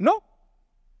out. No.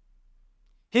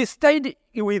 He stayed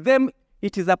with them.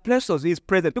 It is a place of His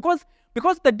presence.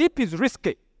 Because the deep is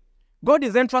risky. God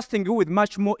is entrusting you with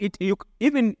much more.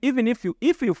 Even if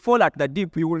you fall at the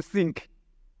deep, you will sink.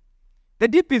 The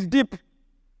deep is deep.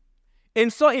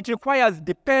 And so it requires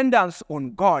dependence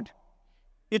on God.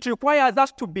 It requires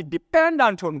us to be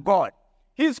dependent on God.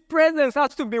 His presence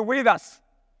has to be with us.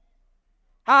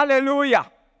 Hallelujah.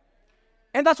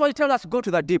 And that's why He tells us, go to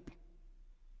the deep.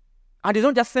 And He's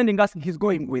not just sending us, He's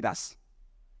going with us.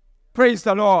 Praise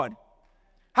the Lord.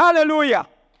 Hallelujah.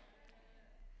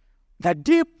 The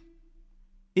deep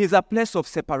is a place of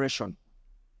separation.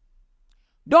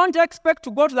 Don't expect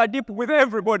to go to the deep with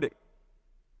everybody.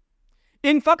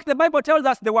 In fact, the Bible tells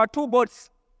us there were 2 boats.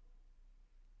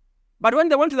 But when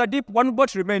they went to the deep, 1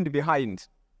 boat remained behind.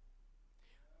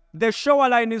 The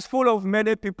shoreline is full of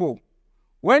many people.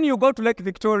 When you go to Lake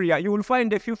Victoria, you will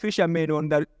find a few fishermen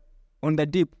on the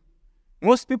deep.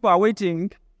 Most people are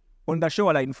waiting on the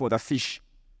shoreline for the fish.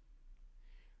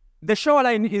 The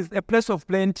shoreline is a place of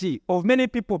plenty, of many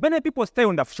people. Many people stay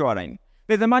on the shoreline.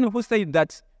 There's a man who said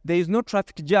that there is no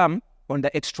traffic jam on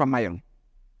the extra mile.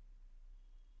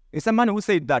 It's a man who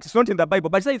said that. It's not in the Bible,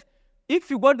 but it says, if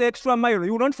you go the extra mile,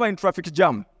 you will not find traffic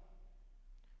jam.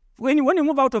 When you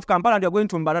move out of Kampala and you're going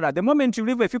to Mbarara, the moment you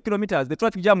leave a few kilometers, the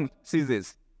traffic jam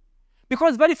ceases.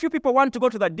 Because very few people want to go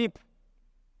to the deep.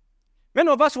 Many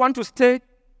of us want to stay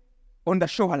on the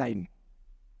shoreline.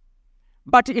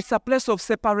 But it's a place of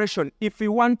separation. If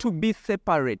you want to be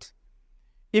separate,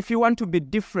 if you want to be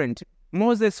different,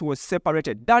 Moses was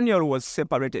separated. Daniel was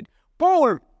separated.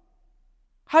 Paul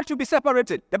had to be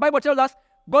separated. The Bible tells us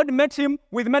God met him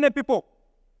with many people.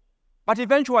 But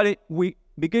eventually, we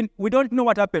don't know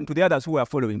what happened to the others who were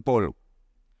following Paul.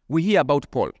 We hear about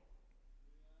Paul.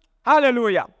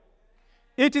 Hallelujah.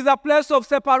 It is a place of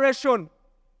separation.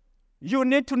 You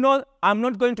need to know, I'm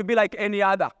not going to be like any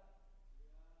other.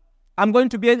 I'm going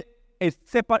to be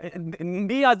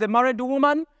me as a married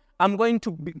woman. I'm going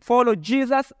to follow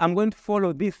Jesus. I'm going to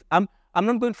follow this. I'm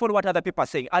not going to follow what other people are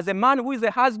saying. As a man who is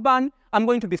a husband, I'm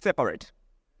going to be separate.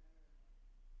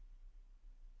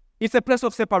 It's a place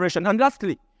of separation. And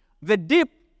lastly, the deep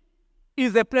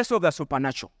is a place of the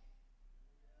supernatural.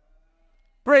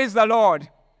 Praise the Lord.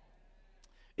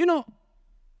 You know,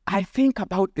 I think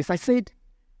about this. I said,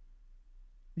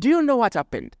 do you know what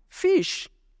happened? Fish,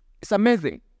 it's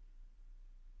amazing.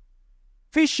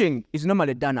 Fishing is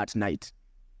normally done at night.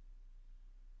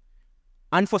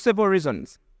 And for several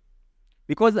reasons.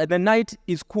 Because the night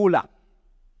is cooler.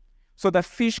 So the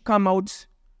fish come out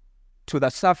to the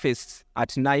surface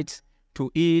at night to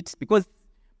eat.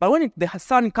 But when the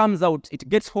sun comes out, it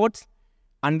gets hot,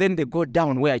 and then they go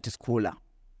down where it is cooler.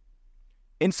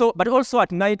 And so, but also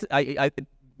at night,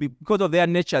 because of their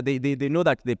nature, they know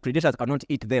that the predators cannot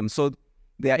eat them. So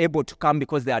they are able to come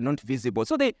because they are not visible.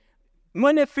 So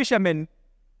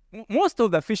most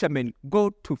of the fishermen go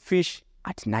to fish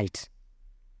at night.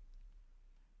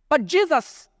 But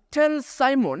Jesus tells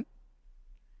Simon,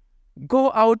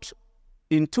 go out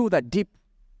into the deep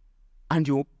and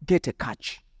you get a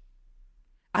catch.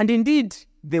 And indeed,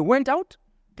 they went out,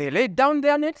 they laid down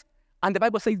their net, and the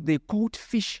Bible says they caught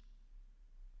fish.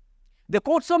 They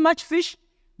caught so much fish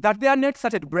that their net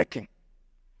started breaking.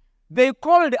 They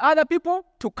called the other people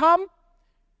to come,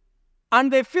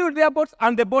 and they filled their boats,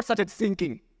 and the boat started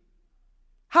sinking.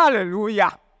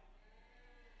 Hallelujah.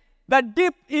 The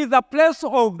deep is the place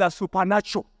of the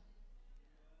supernatural.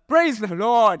 Praise the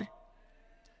Lord.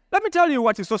 Let me tell you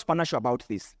what is so supernatural about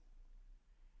this.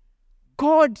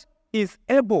 God is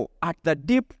able at the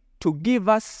deep to give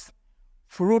us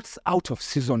fruits out of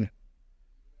season.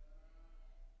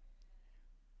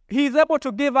 He is able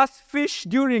to give us fish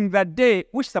during the day,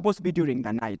 which is supposed to be during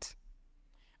the night.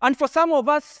 And for some of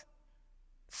us,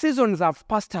 seasons have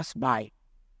passed us by.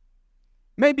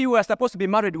 Maybe you were supposed to be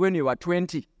married when you were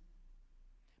 20.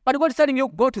 But God is telling you,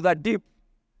 go to the deep.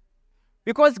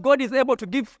 Because God is able to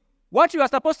give what you are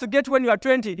supposed to get when you are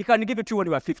 20, He can give it to you when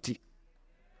you are 50.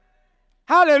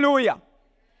 Hallelujah.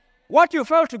 What you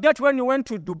failed to get when you went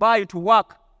to Dubai to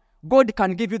work, God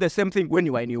can give you the same thing when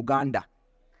you are in Uganda.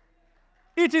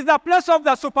 It is the place of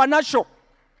the supernatural.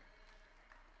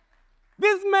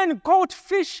 These men caught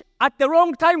fish at the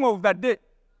wrong time of the day.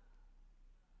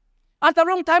 At the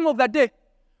wrong time of the day.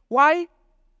 Why?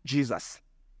 Jesus.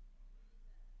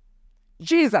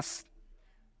 Jesus.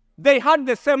 They had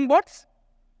the same boats.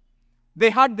 They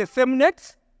had the same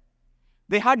nets.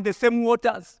 They had the same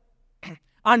waters.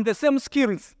 And the same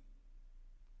skills.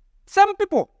 Same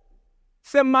people.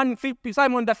 Same man,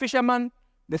 Simon the fisherman,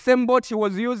 the same boat he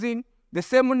was using, the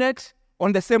same net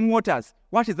on the same waters.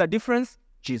 What is the difference?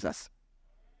 Jesus.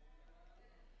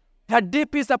 The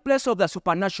deep is the place of the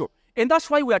supernatural. And that's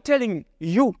why we are telling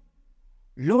you,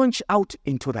 launch out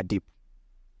into the deep.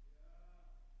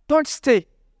 Don't stay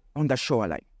on the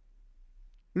shoreline.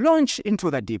 Launch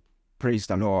into the deep. Praise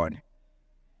the Lord.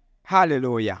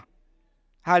 Hallelujah.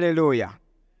 Hallelujah.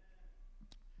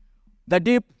 The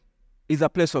deep is a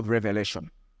place of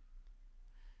revelation.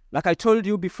 Like I told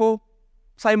you before,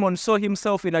 Simon saw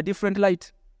himself in a different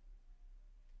light.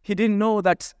 He didn't know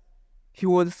that he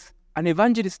was an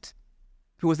evangelist.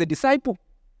 He was a disciple.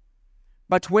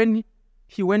 But when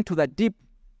he went to the deep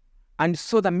and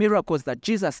saw the miracles that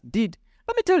Jesus did,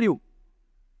 let me tell you,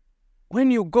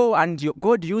 when you go and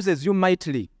God uses you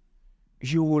mightily,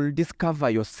 you will discover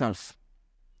yourself.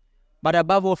 But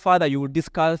above all, Father, you will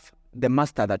discover the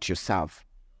master that you serve.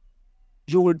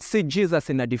 You will see Jesus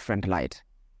in a different light,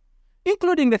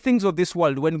 including the things of this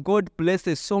world. When God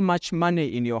places so much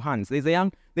money in your hands, there's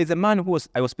a man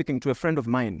I was speaking to, a friend of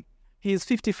mine. He is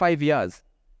 55 years.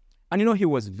 And he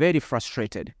was very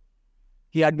frustrated.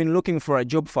 He had been looking for a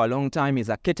job for a long time. He's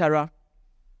a caterer.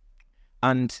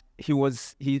 And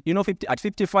at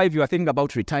 55, you are thinking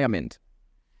about retirement.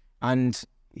 And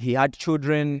he had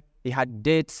children, he had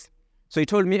debts. So he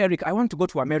told me, Eric, I want to go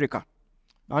to America.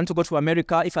 I want to go to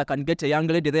America if I can get a young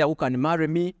lady there who can marry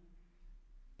me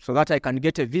so that I can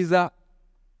get a visa.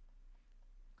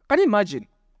 Can you imagine?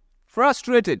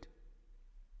 Frustrated.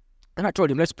 And I told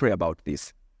him, let's pray about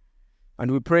this.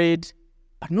 And we prayed.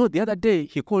 But no, the other day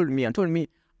he called me and told me,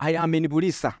 I am in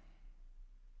Bulisa.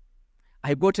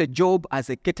 I got a job as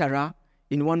a caterer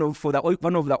in one of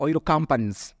the oil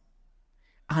companies.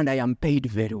 And I am paid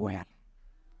very well.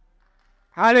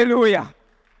 Hallelujah.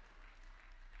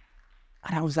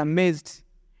 And I was amazed.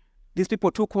 These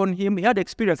people took on him. He had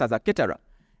experience as a caterer.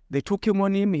 They took him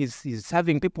on him. He's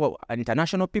serving people,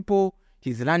 international people.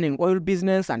 He's learning oil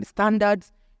business and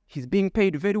standards. He's being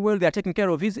paid very well. They are taking care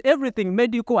of his everything,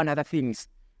 medical and other things.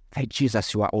 Like,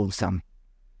 Jesus, you are awesome.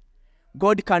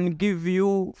 God can give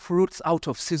you fruits out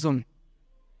of season.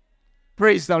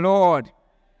 Praise the Lord.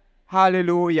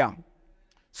 Hallelujah.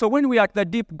 So when we are at the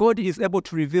deep, God is able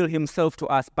to reveal himself to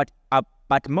us.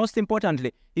 But most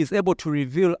importantly, he's able to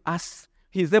reveal us.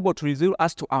 He's able to reveal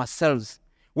us to ourselves.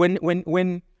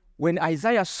 When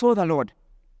Isaiah saw the Lord,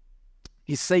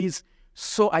 he says,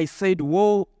 so I said,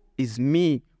 woe is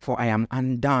me, for I am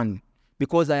undone,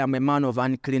 because I am a man of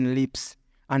unclean lips,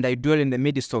 and I dwell in the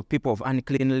midst of people of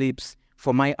unclean lips,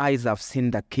 for my eyes have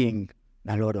seen the King,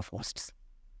 the Lord of hosts.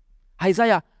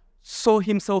 Isaiah saw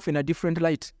himself in a different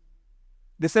light.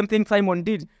 The same thing Simon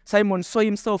did. Simon saw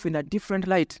himself in a different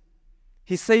light.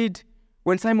 He said,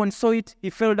 when Simon saw it, he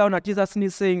fell down at Jesus'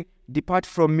 knees saying, depart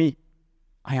from me,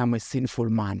 I am a sinful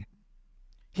man.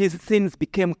 His sins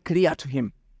became clear to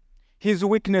him. His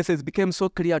weaknesses became so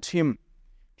clear to him.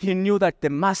 He knew that the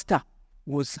master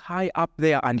was high up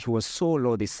there and he was so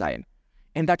low this side.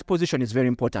 And that position is very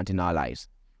important in our lives.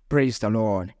 Praise the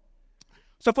Lord.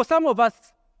 So for some of us,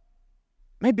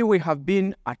 maybe we have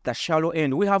been at the shallow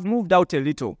end. We have moved out a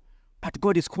little, but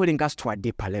God is calling us to a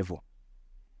deeper level.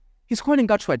 He's calling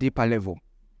us to a deeper level.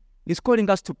 He's calling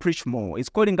us to preach more. He's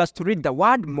calling us to read the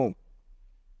word more,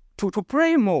 to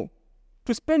pray more,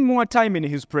 to spend more time in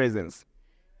his presence.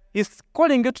 He's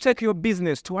calling you to take your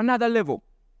business to another level.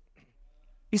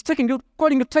 He's calling you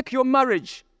to take your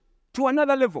marriage to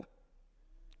another level.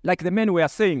 Like the men were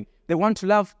saying, they want to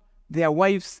love their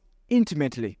wives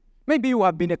intimately. Maybe you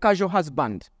have been a casual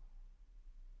husband.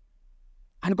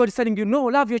 And God is telling you, no,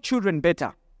 love your children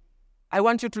better. I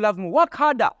want you to love more. Work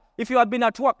harder. If you have been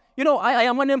at work. I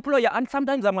am an employer, and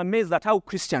sometimes I'm amazed at how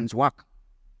Christians work.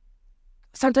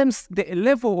 Sometimes the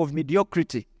level of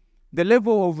mediocrity, the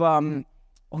level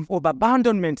of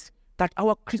abandonment that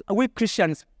we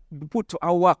Christians put to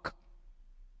our work.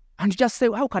 And you just say,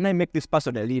 how can I make this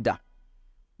person a leader?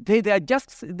 They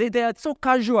are so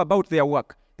casual about their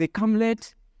work. They come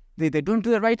late. They don't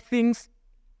do the right things.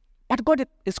 But God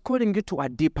is calling you to a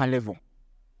deeper level.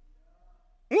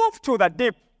 Move to the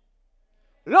deep.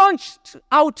 Launch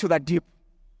out to the deep.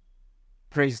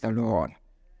 Praise the Lord.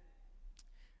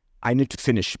 I need to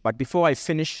finish. But before I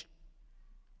finish,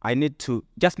 I need to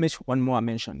just make one more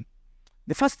mention.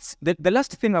 The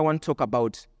last thing I want to talk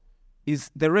about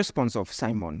is the response of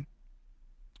Simon.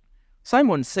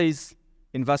 Simon says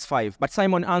in verse 5, but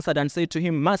Simon answered and said to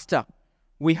him, Master,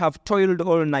 we have toiled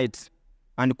all night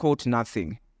and caught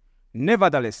nothing.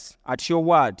 Nevertheless, at your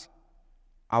word,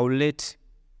 I will let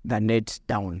the net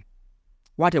down.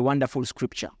 What a wonderful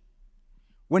scripture.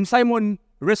 When Simon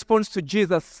responds to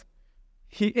Jesus,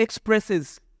 he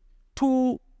expresses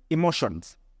two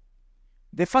emotions.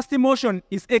 The first emotion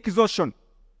is exhaustion.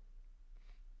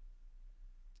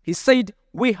 He said,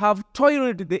 we have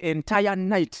toiled the entire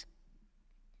night.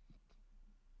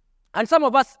 And some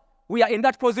of us, we are in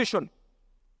that position.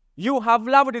 You have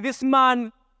loved this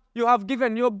man. You have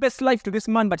given your best life to this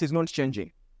man, but he's not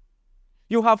changing.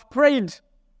 You have prayed,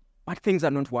 but things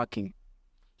are not working.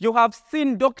 You have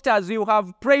seen doctors. You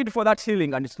have prayed for that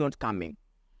healing, and it's not coming.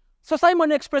 So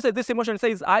Simon expresses this emotion,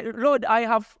 says, Lord, I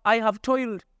have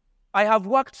toiled. I have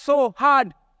worked so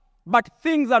hard, but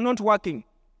things are not working.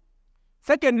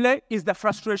 Secondly is the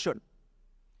frustration.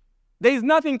 There is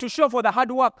nothing to show for the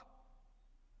hard work.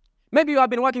 Maybe you have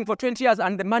been working for 20 years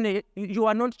and the money, you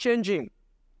are not changing.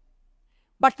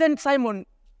 But then Simon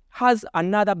has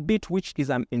another bit which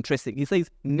is interesting. He says,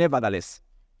 nevertheless.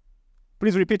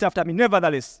 Please repeat after me,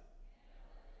 nevertheless.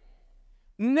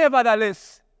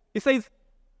 Nevertheless. He says,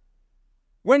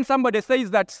 when somebody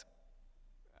says that,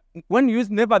 when you use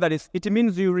nevertheless, it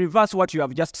means you reverse what you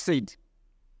have just said.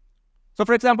 So,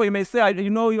 for example, you may say,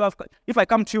 if I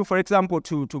come to you, for example,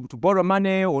 to borrow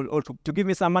money or to give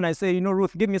me some money, I say,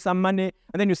 Ruth, give me some money.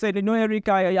 And then you say, Eric,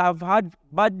 I have had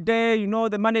bad day,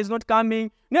 the money is not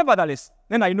coming. Nevertheless,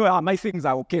 then I know my things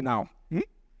are okay now.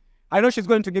 I know she's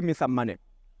going to give me some money.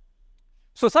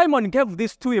 So Simon gave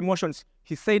these two emotions.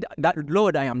 He said that,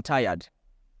 Lord, I am tired.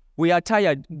 We are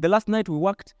tired. The last night we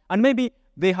worked, and maybe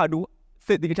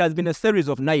it has been a series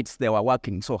of nights they were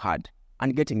working so hard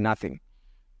and getting nothing.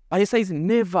 But he says,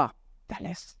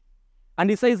 nevertheless. And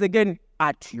he says again,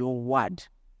 at your word.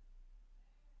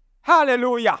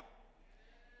 Hallelujah.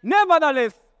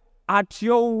 Nevertheless, at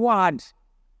your word,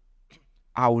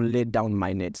 I will lay down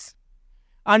my nets.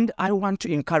 And I want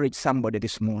to encourage somebody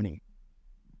this morning.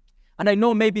 And I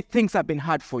know maybe things have been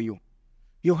hard for you.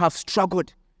 You have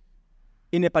struggled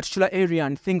in a particular area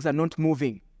and things are not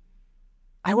moving.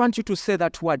 I want you to say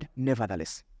that word,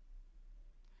 nevertheless.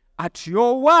 At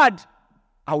your word,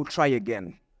 I will try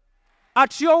again.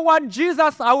 At your word,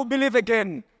 Jesus, I will believe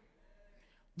again.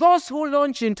 Those who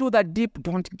launch into the deep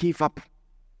don't give up.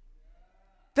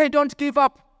 They don't give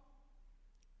up.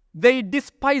 They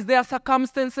despise their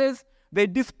circumstances. They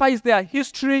despise their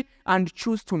history and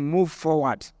choose to move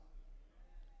forward.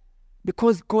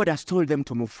 Because God has told them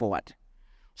to move forward.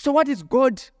 So what is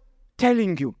God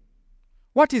telling you?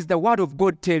 What is the word of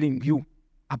God telling you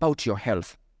about your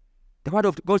health? The word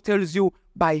of God tells you,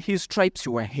 by his stripes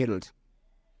you were healed.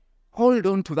 Hold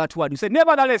on to that word. You say,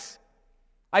 nevertheless,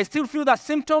 I still feel the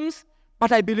symptoms,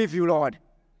 but I believe you, Lord.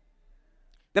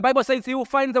 The Bible says, he who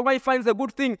finds the wife finds a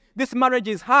good thing. This marriage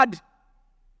is hard.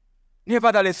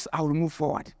 Nevertheless, I will move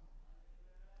forward.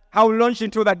 I will launch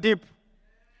into the deep.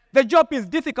 The job is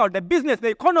difficult. The business, the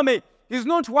economy is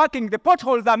not working. The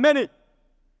potholes are many.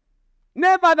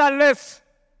 Nevertheless,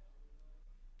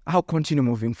 I'll continue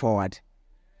moving forward.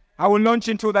 I will launch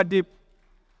into the deep.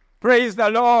 Praise the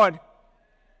Lord.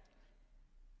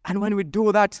 And when we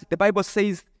do that, the Bible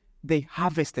says they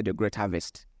harvested a great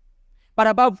harvest. But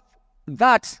above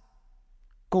that,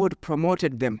 God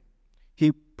promoted them.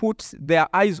 He put their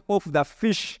eyes off the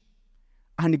fish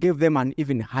and gave them an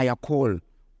even higher call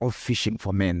of fishing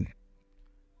for men.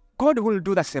 God will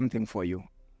do the same thing for you.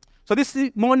 So this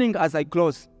morning as I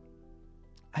close,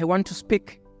 I want to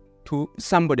speak to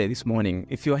somebody this morning,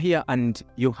 if you're here and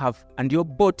your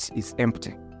boat is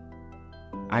empty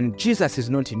and Jesus is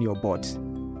not in your boat,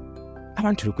 I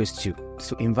want to request you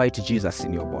to invite Jesus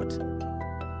in your boat.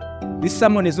 This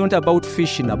sermon is not about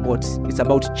fish in a boat, it's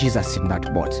about Jesus in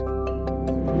that boat.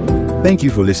 Thank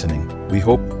you for listening. We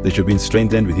hope that you've been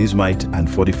strengthened with His might and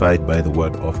fortified by the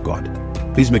Word of God.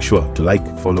 Please make sure to like,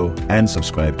 follow, and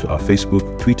subscribe to our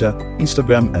Facebook, Twitter,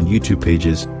 Instagram, and YouTube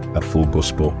pages at Full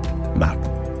Gospel Map.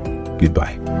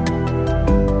 Goodbye.